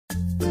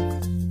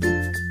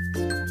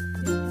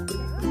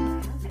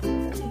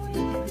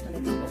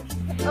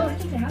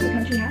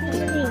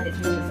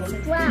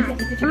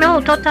No,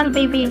 total,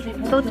 baby.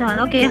 Total.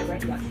 Okay.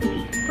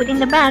 Put in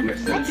the bag.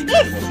 What's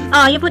this?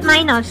 Oh, you put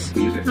minus.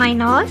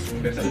 Minus.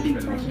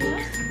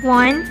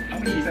 1.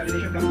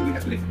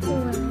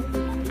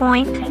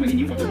 Point.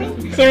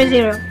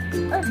 0.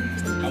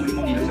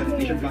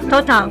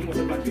 Total.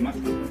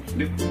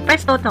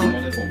 Press total.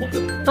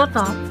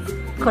 Total.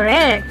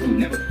 Correct.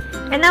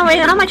 And now,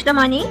 how much the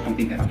money?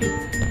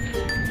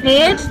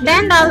 It's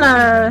 $10.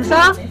 So,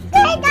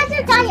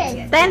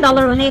 $10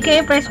 only.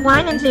 Okay, press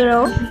 1 and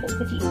 0.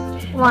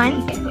 1.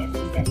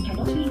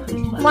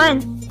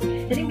 1.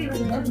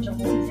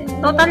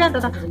 Total yan,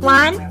 total.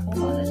 1.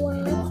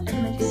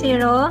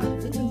 0.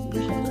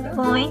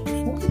 Point.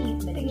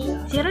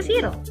 0.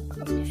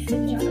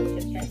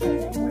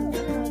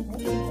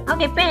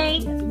 Okay,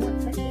 pay.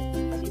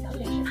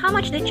 How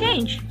much they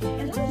change?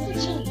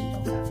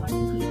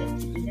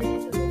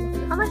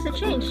 How much the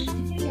change?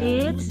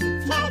 It's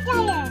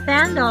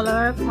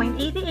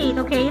 $10.88.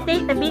 Okay, you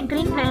take the big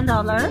green $10.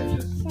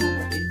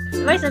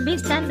 Where's the big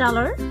 $10?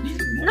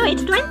 No,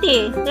 it's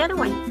 20. The other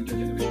one.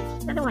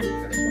 The other one.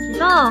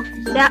 No,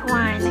 that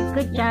one.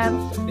 Good job.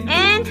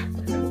 And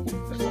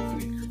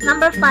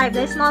number 5,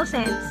 the small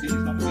cents.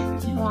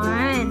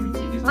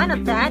 1. One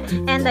of that.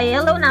 And the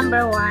yellow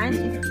number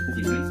 1.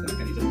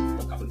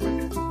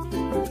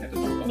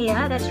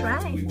 Yeah, that's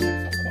right.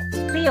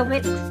 3 of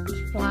it.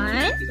 1.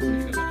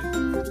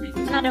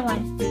 Another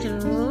one. 2.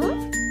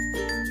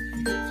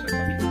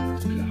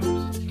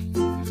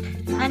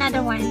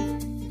 Another one.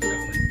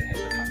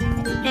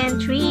 And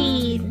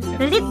 3.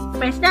 That's it.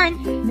 Press done.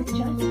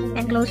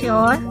 And close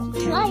your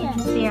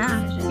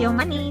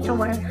money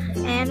drawer.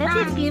 And that's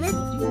it. Give it.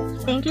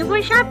 Thank you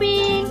for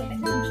shopping.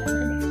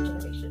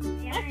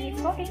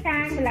 Cooking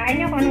time. Hulaan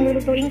nyo kung anong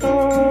lulutuin ko.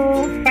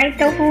 Fried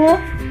tofu,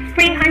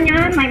 spring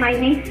onion, my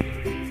mayonnaise,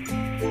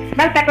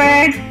 bell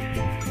pepper,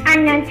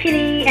 onion,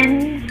 chili,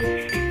 and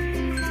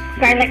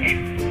garlic.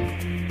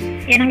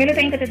 Yan ang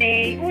lulutuin ko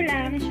today.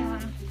 Ulam siya.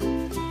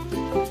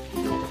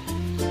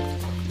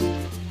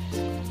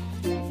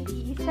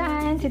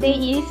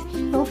 Today is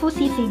tofu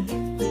sisig.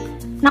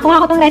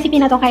 Nakuha ko tong recipe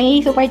na to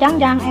kay Super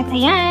Jangjang. At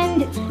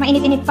ayan,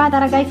 mainit-init pa.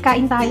 Tara guys,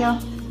 kain tayo.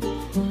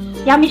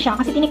 Yummy siya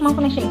kasi tinikman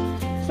ko na siya.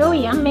 So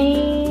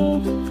yummy!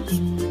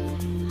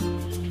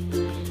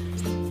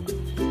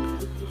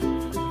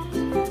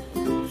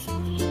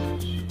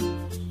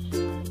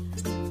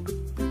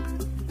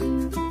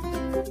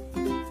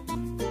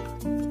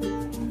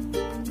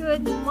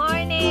 Good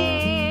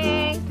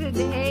morning!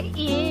 Today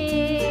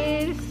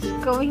is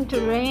going to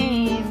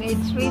rain.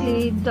 It's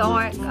really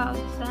dark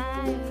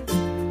outside.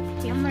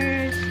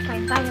 Yummers!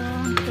 Kain tayo.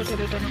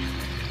 Tutuloy na.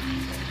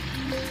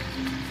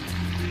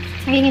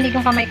 Nanginginig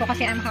yung kamay ko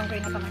kasi I'm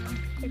hungry na naman.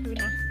 Ito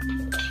na.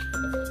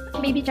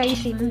 Baby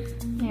chaisim.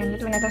 Ayan,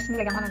 ito na. Tapos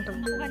nilagyan ko ng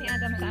tubig. Nakuha ni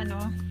Adam sa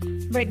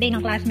birthday ng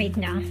classmate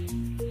niya.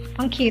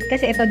 Ang cute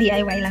kasi ito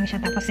DIY lang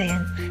siya. Tapos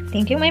ayan.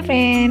 Thank you my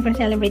friend for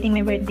celebrating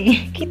my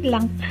birthday. Cute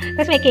lang.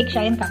 Tapos may cake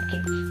siya. Yan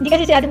cupcake. Hindi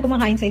kasi si Adam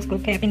kumakain sa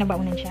school kaya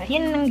pinabaunan siya.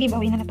 Yan ang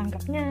giveaway na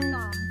natanggap niya.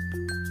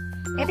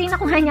 Ito yung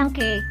nakuha niyang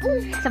cake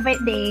sa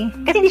birthday.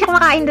 Kasi hindi siya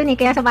kumakain dun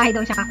kaya sa bahay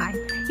daw siya kakain.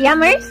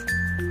 Yummers?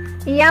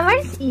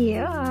 Yummers?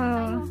 Ew.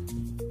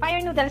 Fire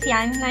noodles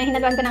yan, na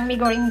hinaluan ko ng mee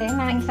goreng din,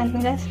 na instant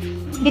noodles.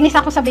 Dinisa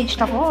ko sa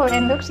vegetable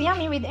and looks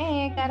yummy with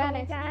egg. Tara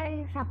na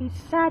guys, happy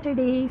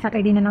Saturday.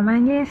 Saturday na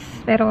naman, yes.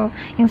 Pero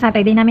yung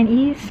Saturday namin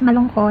is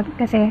malungkot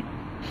kasi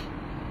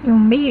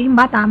yung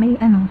bata may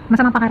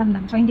masamang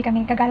pakaramdam. So hindi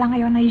kami kagala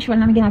ngayon na usual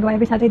namin ginagawa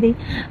every Saturday.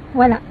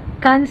 Wala.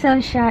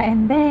 Cancel siya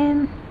and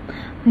then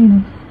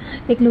ayun.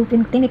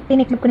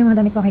 Tiniklop ko na yung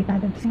mga damit ko kay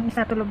Tado. Tapos yung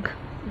isa tulog.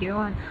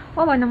 Yun.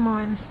 Wawa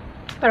naman.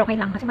 Pero okay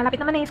lang kasi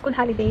malapit naman na yung school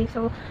holiday.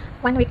 So,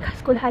 1 week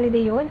school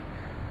holiday yun.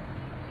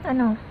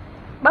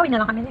 Bawi na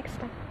lang kami next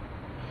time.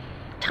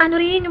 Tsaka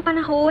rin yung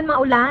panahon,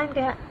 maulan.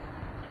 Kaya,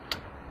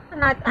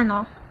 not,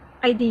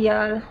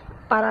 ideal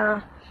para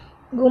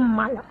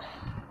gumala.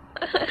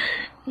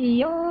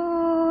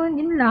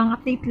 Yun lang,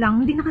 update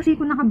lang. Hindi na kasi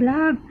ko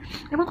naka-vlog.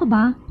 Ewan ko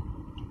ba?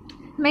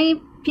 May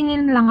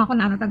pinili lang ako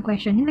na tag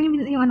question. Yun lang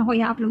yung ko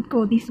i-upload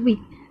ko this week.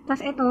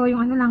 Tapos ito,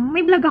 yung lang.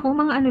 May vlog ako,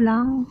 mga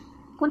lang.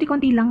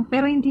 Konti-konti lang,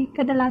 pero hindi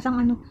kadalasang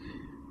yung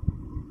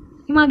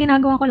mga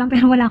ginagawa ko lang,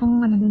 pero wala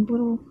akong dun,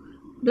 puro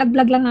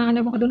vlog lang ang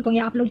ko dun kung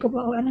i-upload ko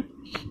po o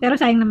pero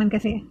sayang naman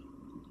kasi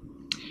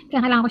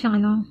kaya kailangan ko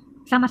siyang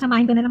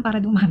sama-samahin ko na lang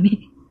para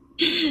dumami.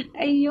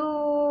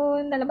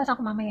 Ayun, lalabas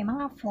ako mamaya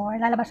mga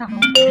 4, lalabas ako,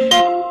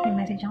 may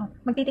message ako,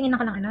 magtitingin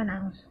ako ng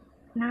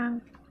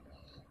ng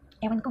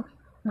ewan ko,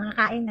 mga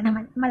kain na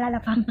naman,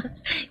 malalapang.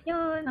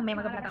 Yun, may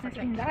mag-vlog ako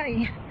sa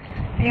Inday.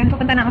 Ayun,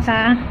 pupunta na ako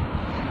sa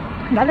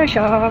dollar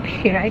shop.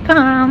 Here I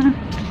come.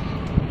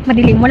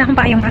 Madilim. Wala akong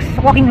paayong kasi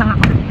walking lang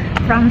ako.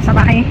 From sa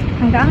bahay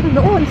hanggang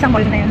doon sa mall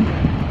na yun.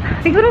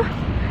 Siguro,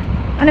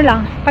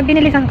 lang, pag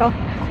binilisan ko,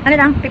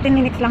 15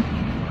 minutes lang.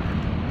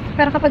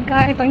 Pero kapag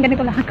ito, yung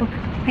ganito lahat ko,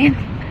 ayan,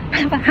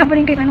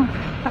 habulin ko yung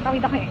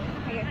tatawid ako eh.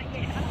 Ayan,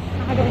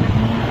 nakagawin na.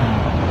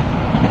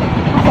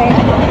 Kasi,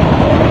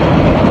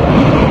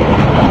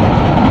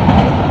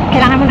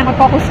 kailangan mo na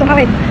mag-focus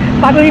tumawid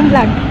bago yung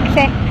vlog.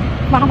 Kasi,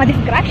 Baka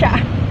madisgrasya.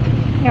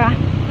 Di ba?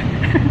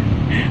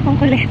 Ang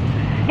kulit.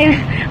 Ayun,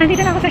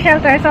 andito na ako sa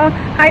shelter. So,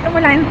 kahit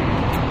umulan,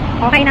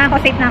 okay na ako.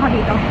 Safe na ako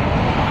dito.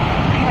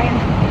 Ayun.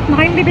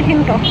 Baka yung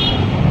bibilhin ko.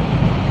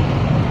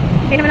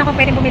 Hindi naman ako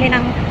pwedeng bumili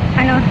ng,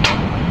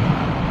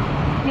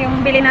 yung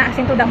bili na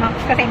asin to the max.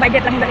 Kasi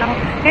budget lang yung dala ko.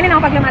 Ganyan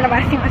ako pag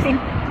lumalabas yung asin.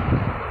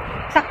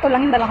 Sakto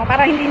lang yung dala ko.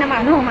 Para hindi na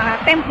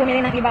ma-tempt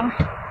bumili ng ibang,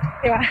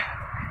 di ba?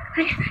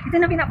 Ay, ito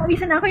na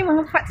pinapawisan na ako. Yung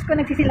mga fats ko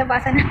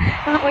nagsisilabasan na.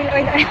 Mga oil.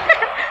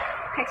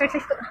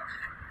 Exercise ko.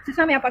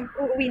 So, mamaya pag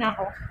uuwi na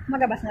ako,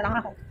 magabas na lang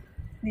ako.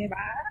 Diba?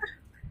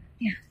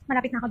 Yeah,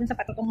 malapit na ako dun sa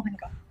patutunguhan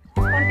ko.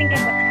 Konting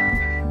kembot na lang.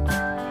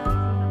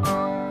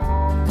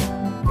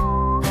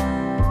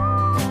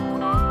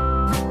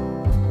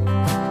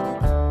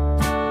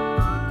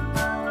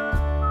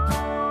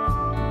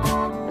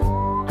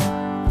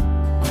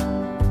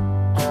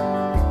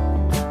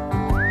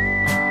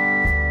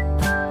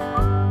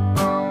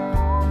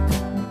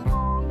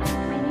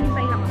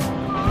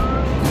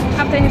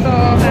 After nito,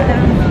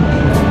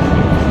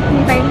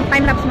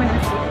 time-lapse mo na.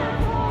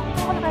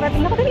 Ako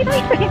nakarating ako dito.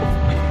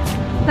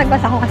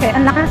 Nagbasa ako kasi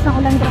ang lakas ng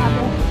ulan,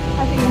 grabe.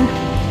 Kasi yun,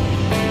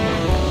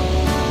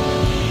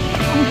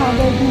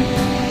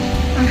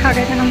 ang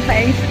haggard na ng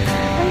face.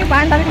 Alam nyo ba,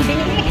 ang dami kong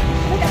binili.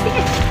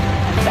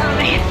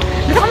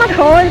 Gusto ko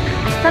mag-haul.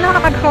 Sana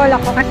makapag-haul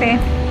ako kasi,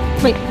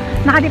 wait,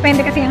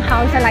 nakadepende kasi yung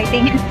haul sa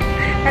lighting.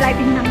 Sa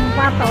lighting ng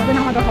kwarto, doon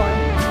ako mag-haul.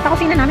 Sa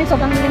kusina namin,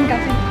 sobrang lilim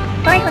kasi.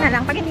 Try ko na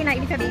lang. Pag hindi na,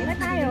 ibig sabihin na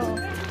tayo.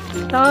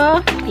 So,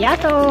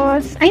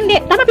 piatos. Ay, hindi.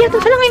 Tama,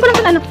 piatos. Alam, ngayon ko lang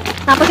kung ano.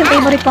 Tapos yung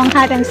favorite kong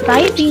hot and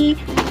spicy.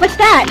 What's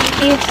that?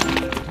 It's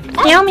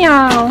meow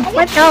meow.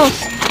 What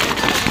else?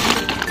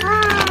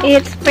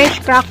 It's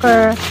fish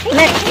cracker.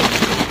 Next,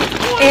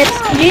 it's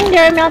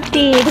ginger milk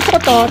tea. Gusto ko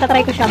to.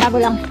 Tatry ko siya. Bago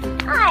lang.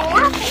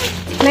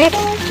 Next,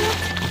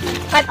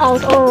 what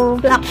else? Oh,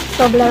 black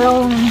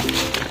Toblerone.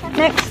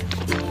 Next,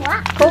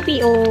 coffee.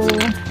 Oh,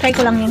 try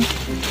ko lang yun.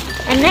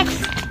 And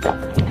next,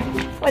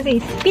 what's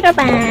this? Peter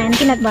Pan,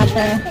 peanut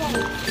butter.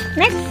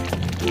 Next,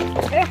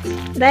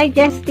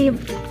 digestive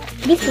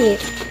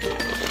biscuit.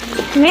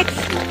 Next,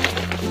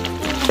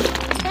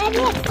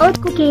 oat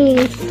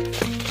cookies.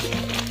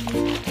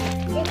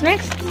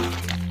 Next,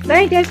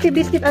 digestive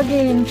biscuit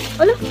again.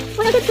 Oh look,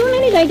 I got so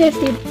many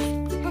digestive.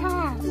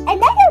 And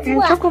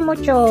choco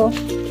mocho.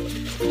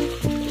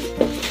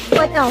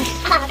 What else?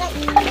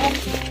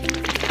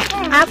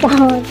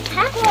 Apple.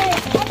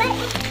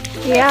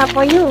 Yeah,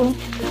 for you.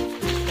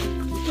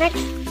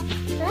 Next.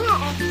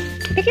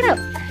 Pick it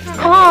up.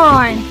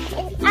 Corn.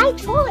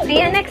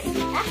 Yeah, next.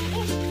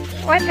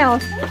 What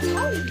else?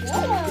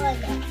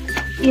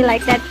 You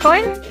like that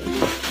corn?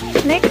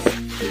 Next.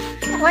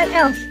 What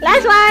else?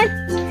 Last one.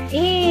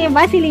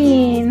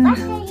 Vaseline.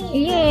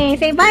 Yeah,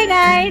 say bye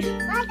guys.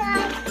 Bye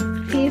guys.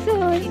 See you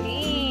soon.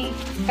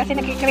 Kasi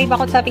nag-crave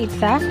ako sa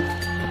pizza.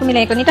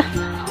 Pumili ko nito.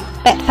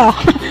 Petso.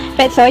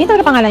 Petso. Ito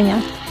na pangalan niya.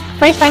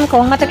 First time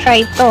kong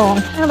matatry ito.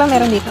 Ano ba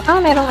meron dito?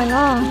 Merong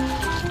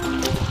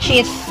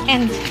cheese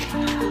and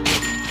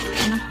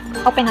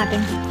open natin.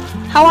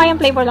 Hawaiian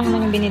flavor lang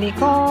naman yung binili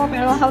ko.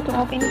 Pero how to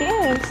open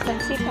this?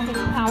 Let's see.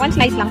 One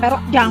slice lang pero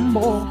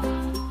jumbo.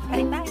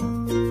 Karin tayo.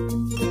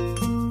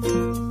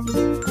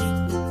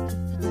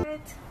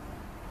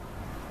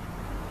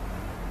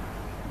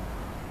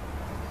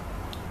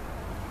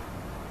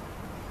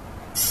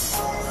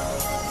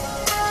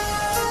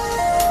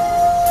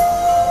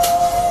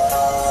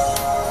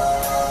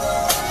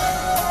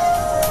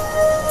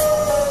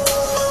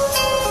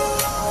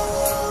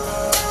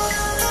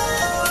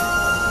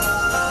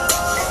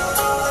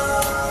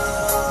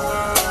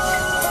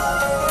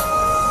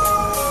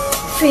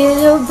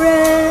 Feel your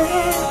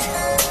breath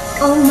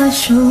on my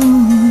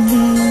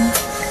shoulder,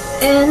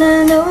 and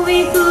I know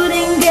we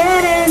couldn't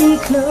get any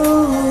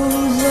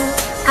closer.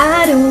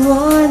 I don't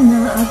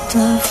wanna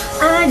talk,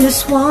 I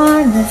just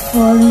wanna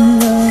fall in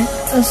love.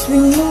 As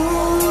we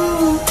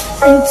move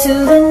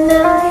into the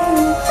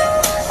night,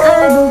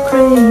 I go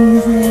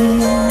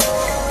crazy,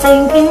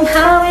 thinking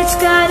how it's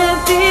gonna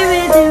be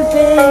with you,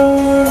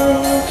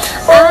 baby.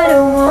 I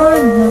don't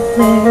wanna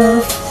play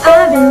rough,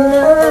 I've been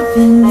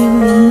loving you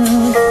enough.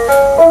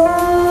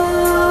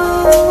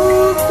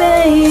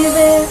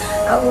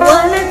 I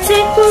wanna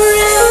take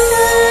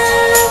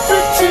forever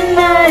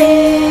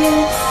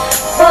tonight,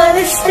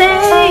 wanna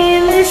stay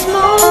in this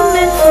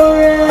moment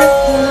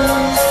forever.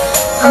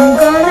 I'm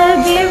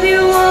gonna give you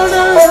all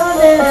the love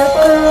that I've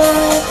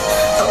got.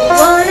 I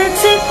wanna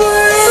take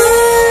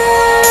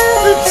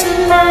forever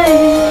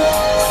tonight,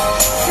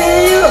 fill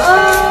you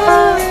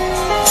up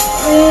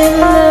with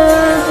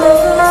love.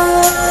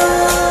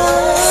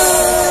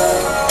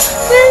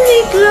 When we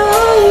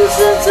close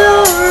the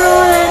door,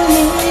 all I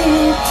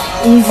need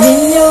is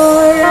in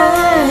your eyes.